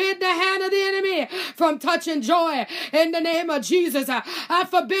 I forbid the hand of the enemy from touching Joy in the name of Jesus. I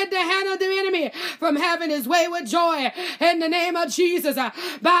forbid the hand of the enemy from having his way with Joy in the name of Jesus.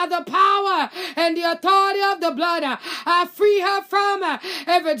 By the power and the authority of the blood, I free her from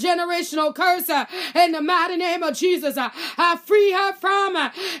every generational curse in the mighty name of Jesus. I free her from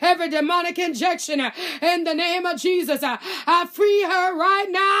every demonic injection in the name of Jesus. I free her right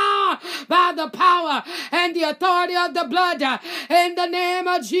now by the power and the authority of the blood in the name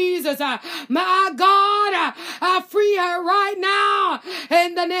of Jesus. My God, I free her right now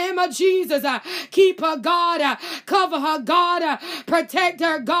in the name of Jesus. Keep her, God. Cover her, God. Protect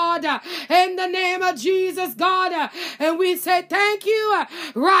her, God, in the name of Jesus, God. And we say thank you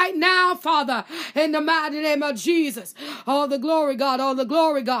right now, Father, in the mighty name of Jesus. All the glory, God, all the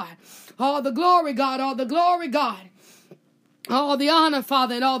glory, God. All the glory, God, all the glory, God. All the honor,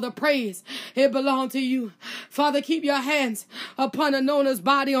 Father, and all the praise, it belongs to you. Father, keep your hands upon Anona's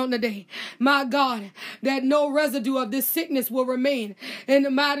body on the day. My God, that no residue of this sickness will remain. In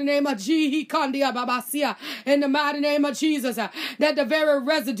the mighty name of Jesus, in the mighty name of Jesus, that the very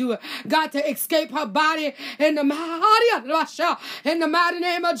residue got to escape her body. In the mighty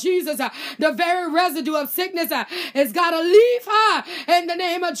name of Jesus, the very residue of sickness has got to leave her. In the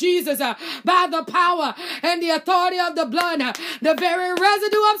name of Jesus, by the power and the authority of the blood. The very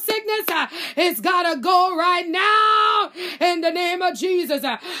residue of sickness it's got to go right now in the name of Jesus.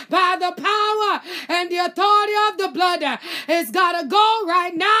 By the power and the authority of the blood, it's got to go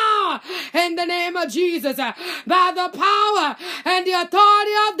right now in the name of Jesus. By the power and the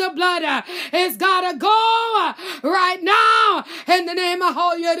authority of the blood, it's got to go right now in the name of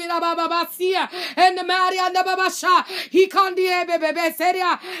Holy and the Mary and the Babasha. He can't be a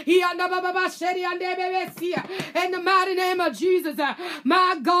seria. He and the Babasha and the in the mighty name of Jesus,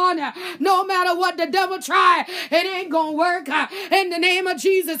 my God, no matter what the devil try, it ain't gonna work. In the name of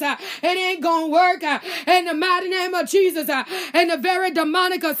Jesus, it ain't gonna work. In the mighty name of Jesus, and the very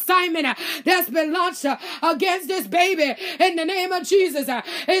demonic assignment that's been launched against this baby, in the name of Jesus,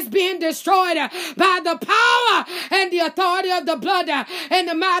 is being destroyed by the power and the authority of the blood blood in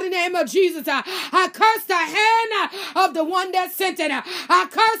the mighty name of Jesus. I curse the hand of the one that sent it. I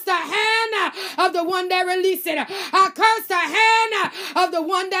curse the hand of the one that released it. I curse the hand of the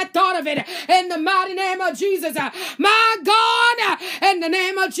one that thought of it in the mighty name of Jesus. My God, in the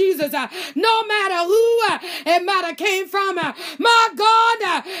name of Jesus, no matter who it might have came from, my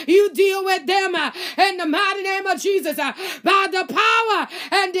God, you deal with them in the mighty name of Jesus by the power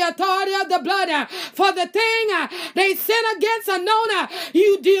and the authority of the blood. For the thing they sin against Anona,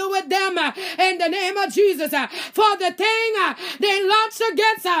 you deal with them in the name of Jesus. For the thing they launched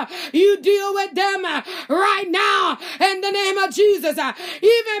against you deal with them right now in the name of Jesus.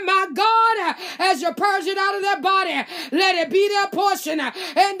 Even my God, as you purge it out of their body, let it be their portion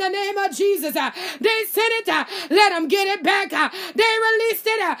in the name of Jesus. They sent it, let them get it back. They released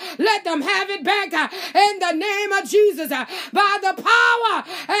it, let them have it back in the name of Jesus. By the power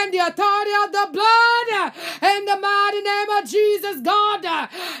and the authority of the blood in the mighty name of Jesus, God,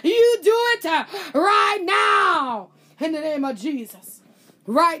 you do it right now in the name of Jesus.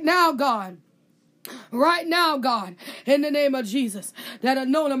 Right now, God. Right now, God, in the name of Jesus, that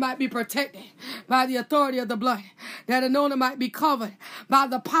Anona might be protected by the authority of the blood, that Anona might be covered by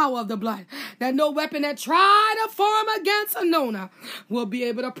the power of the blood, that no weapon that try to form against Anona will be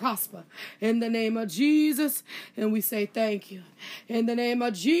able to prosper. In the name of Jesus, and we say thank you. In the name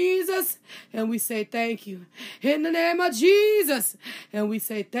of Jesus, and we say thank you. In the name of Jesus, and we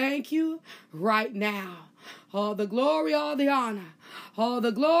say thank you right now. All the glory, all the honor. All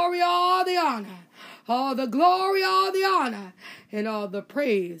the glory, all the honor. All the glory, all the honor, and all the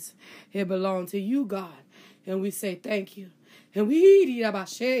praise, it belongs to you, God. And we say thank you. And we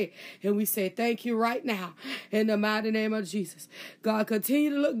say thank you right now in the mighty name of Jesus. God,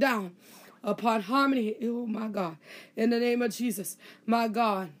 continue to look down upon Harmony. Oh, my God. In the name of Jesus. My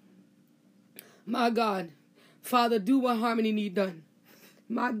God. My God. Father, do what Harmony need done.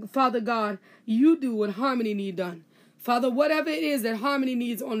 My Father God, you do what Harmony need done. Father, whatever it is that Harmony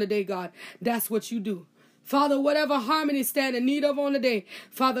needs on the day, God, that's what you do. Father, whatever Harmony stand in need of on the day,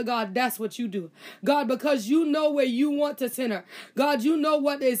 Father God, that's what you do. God, because you know where you want to send her. God, you know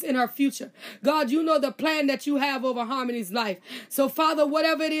what is in her future. God, you know the plan that you have over Harmony's life. So, Father,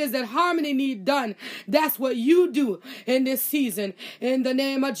 whatever it is that Harmony need done, that's what you do in this season, in the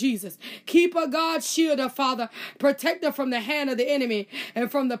name of Jesus. Keep her, God, shield her, Father. Protect her from the hand of the enemy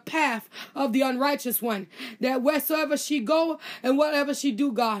and from the path of the unrighteous one. That wheresoever she go and whatever she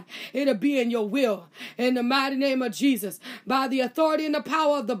do, God, it'll be in your will. In the mighty name of Jesus, by the authority and the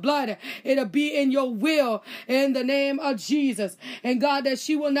power of the blood, it'll be in your will in the name of Jesus. And God, that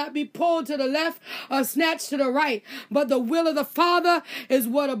she will not be pulled to the left or snatched to the right, but the will of the Father is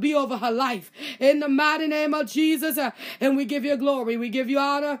what'll be over her life in the mighty name of Jesus. And we give you glory, we give you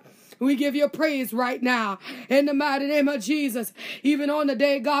honor, we give you praise right now in the mighty name of Jesus. Even on the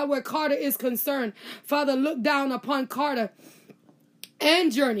day, God, where Carter is concerned, Father, look down upon Carter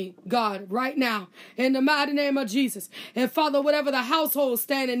and Journey, God, right now, in the mighty name of Jesus. And Father, whatever the household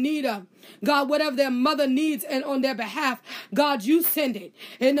stand in need of, God, whatever their mother needs and on their behalf, God, you send it.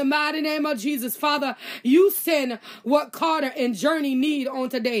 In the mighty name of Jesus, Father, you send what Carter and Journey need on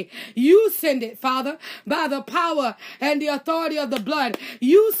today. You send it, Father, by the power and the authority of the blood.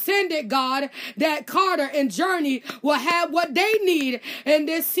 You send it, God, that Carter and Journey will have what they need in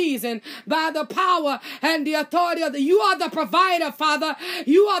this season by the power and the authority of the, you are the provider, Father.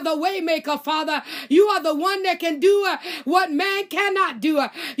 You are the way maker, Father. You are the one that can do what man cannot do.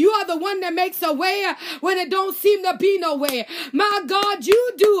 You are the one that makes a way when it don't seem to be no way. My God,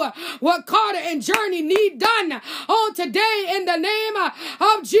 you do what Carter and Journey need done on today in the name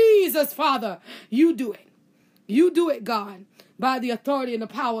of Jesus, Father. You do it. You do it, God, by the authority and the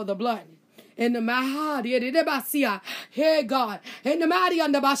power of the blood. In the Mahadi, hey God, in the Madi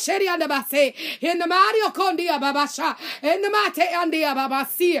and the Basheri and the Base, in the Mario Kondia Babasha, in the Mate and the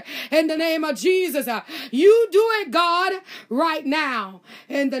Babasi, in the name of Jesus, you do it, God, right now,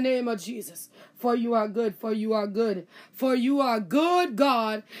 in the name of Jesus. For you are good, for you are good, for you are good,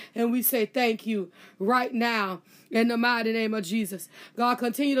 God, and we say thank you right now, in the mighty name of Jesus. God,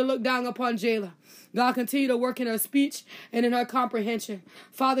 continue to look down upon Jayla. God, continue to work in her speech and in her comprehension.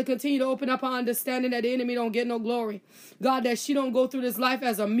 Father, continue to open up her understanding that the enemy don't get no glory. God, that she don't go through this life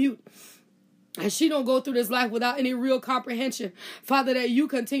as a mute. And she don't go through this life without any real comprehension. Father, that you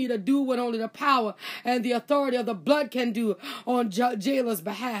continue to do what only the power and the authority of the blood can do on Jayla's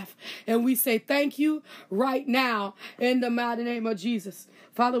behalf. And we say thank you right now in the mighty name of Jesus.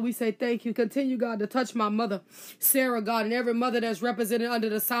 Father, we say thank you. Continue, God, to touch my mother, Sarah, God, and every mother that's represented under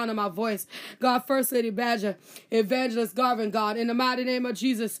the sound of my voice. God, First Lady Badger, Evangelist Garvin, God, in the mighty name of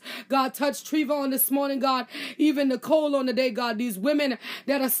Jesus. God, touch Trevon this morning, God, even Nicole on the day, God, these women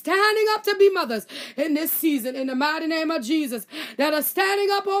that are standing up to be mothers in this season, in the mighty name of Jesus, that are standing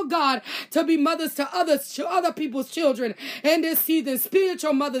up, oh God, to be mothers to others, to other people's children in this season,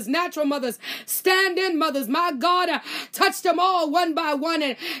 spiritual mothers, natural mothers, stand-in mothers, my God, touch them all one by one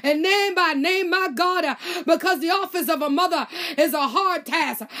and name by name, my God, because the office of a mother is a hard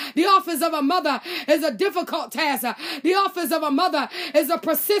task. The office of a mother is a difficult task. The office of a mother is a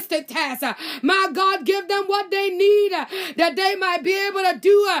persistent task. My God, give them what they need that they might be able to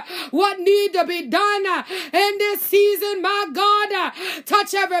do what need to be done in this season, my God.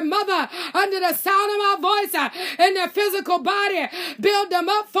 Touch every mother under the sound of my voice in their physical body. Build them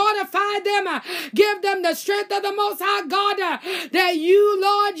up, fortify them, give them the strength of the Most High God, that you,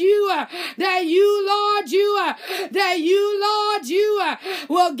 Lord, you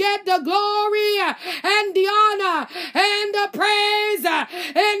will get the glory and the honor and the praise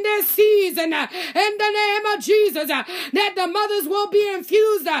in this season, in the name of Jesus, that the mothers will be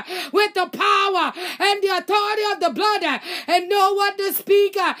infused with the power and the authority of the blood and know what to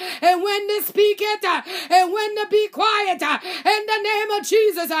speak and when to speak it and when to be quiet in the name of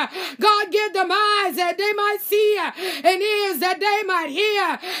Jesus. God, give them eyes that they might see and ears that they might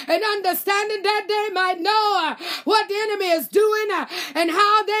hear and understanding that they might know what the enemy is doing and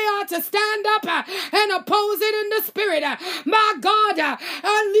how they are to stand up and oppose it in the spirit. My God,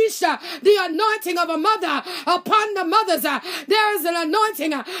 unleash the anointing of a mother upon the mothers. There is an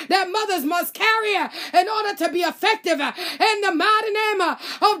anointing that mothers must carry in order to be effective in the mighty name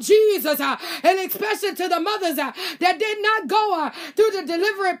of Jesus, and especially to the mothers that did not go through the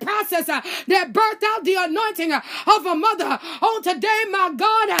delivery process that birthed out the anointing of a mother. On today, my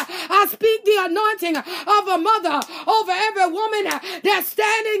God, I speak the anointing of a mother over every woman that's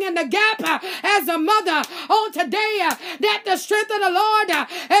standing in the gap as a mother. On today, that the strength of the Lord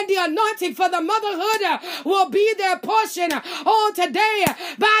and the anointing for the motherhood will be their portion. On today,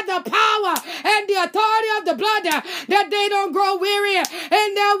 by the power and the authority of the blood, that they don't grow weary in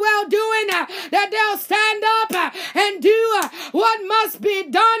their well-doing, that they'll stand up and do what must be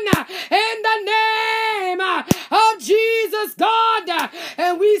done in the name of Jesus, God.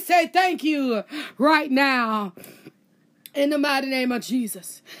 And we say thank you right now. In the mighty name of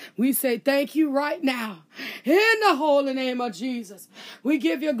Jesus, we say thank you right now. In the holy name of Jesus, we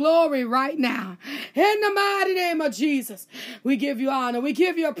give you glory right now. In the mighty name of Jesus, we give you honor. We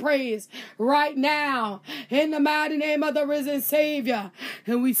give you praise right now. In the mighty name of the risen Savior.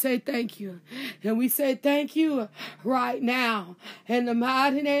 And we say thank you. And we say thank you right now. In the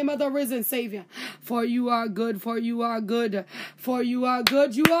mighty name of the risen Savior. For you are good, for you are good, for you are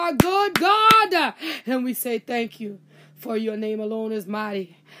good, you are good, God. And we say thank you. For your name alone is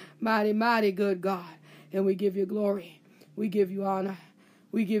mighty, mighty, mighty good, God. And we give you glory. We give you honor.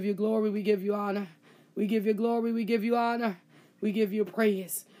 We give you glory. We give you honor. We give you glory. We give you honor. We give you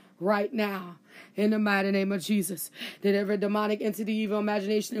praise right now. In the mighty name of Jesus, that every demonic entity, evil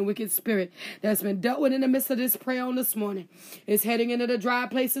imagination, and wicked spirit that's been dealt with in the midst of this prayer on this morning is heading into the dry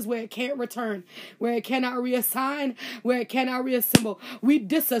places where it can't return, where it cannot reassign, where it cannot reassemble. We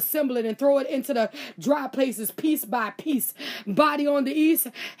disassemble it and throw it into the dry places piece by piece. Body on the east,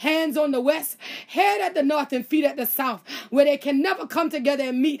 hands on the west, head at the north and feet at the south, where they can never come together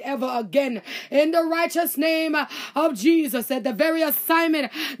and meet ever again. In the righteous name of Jesus, that the very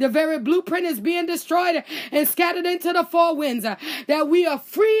assignment, the very blueprint is being destroyed and scattered into the four winds, that we are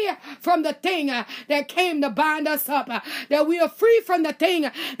free from the thing that came to bind us up, that we are free from the thing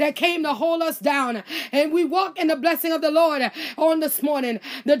that came to hold us down, and we walk in the blessing of the Lord on this morning.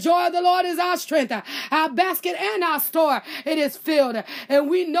 The joy of the Lord is our strength, our basket and our store, it is filled, and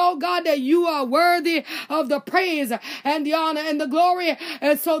we know, God, that you are worthy of the praise and the honor and the glory,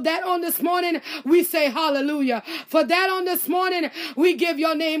 and so that on this morning we say hallelujah. For that on this morning we give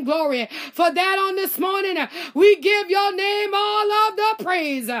your name glory. For that on this morning, we give your name all of the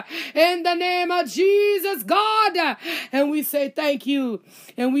praise in the name of Jesus, God. And we say thank you.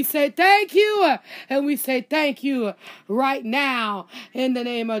 And we say thank you. And we say thank you right now in the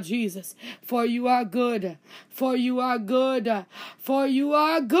name of Jesus. For you are good. For you are good. For you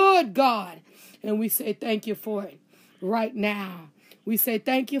are good, God. And we say thank you for it right now. We say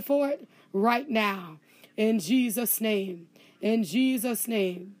thank you for it right now. In Jesus' name. In Jesus'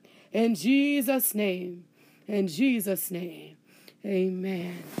 name. In Jesus' name. In Jesus' name.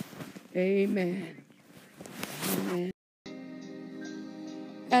 Amen. Amen. Amen.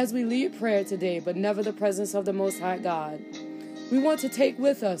 As we lead prayer today, but never the presence of the Most High God, We want to take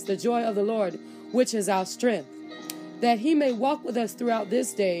with us the joy of the Lord, which is our strength, that he may walk with us throughout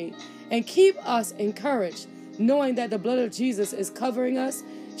this day and keep us encouraged, knowing that the blood of Jesus is covering us,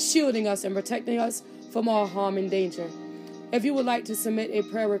 shielding us, and protecting us from all harm and danger. If you would like to submit a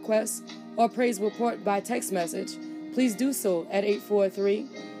prayer request or praise report by text message, please do so at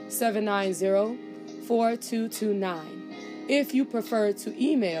 843-790-4229. If you prefer to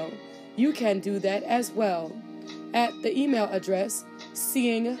email, you can do that as well at the email address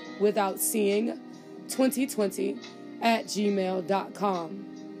seeingwithoutseeing2020@gmail.com.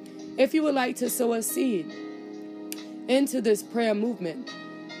 If you would like to sow a seed into this prayer movement,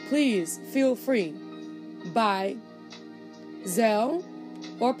 please feel free by Zelle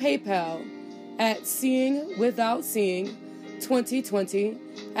or PayPal at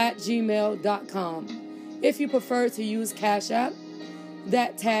seeingwithoutseeing2020@gmail.com. If you prefer to use Cash App,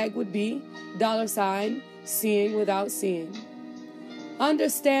 that tag would be $seeing without seeing.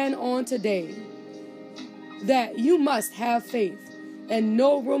 Understand on today that you must have faith and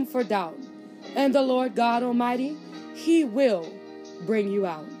no room for doubt. And the Lord God Almighty, he will bring you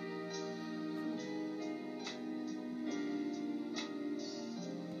out.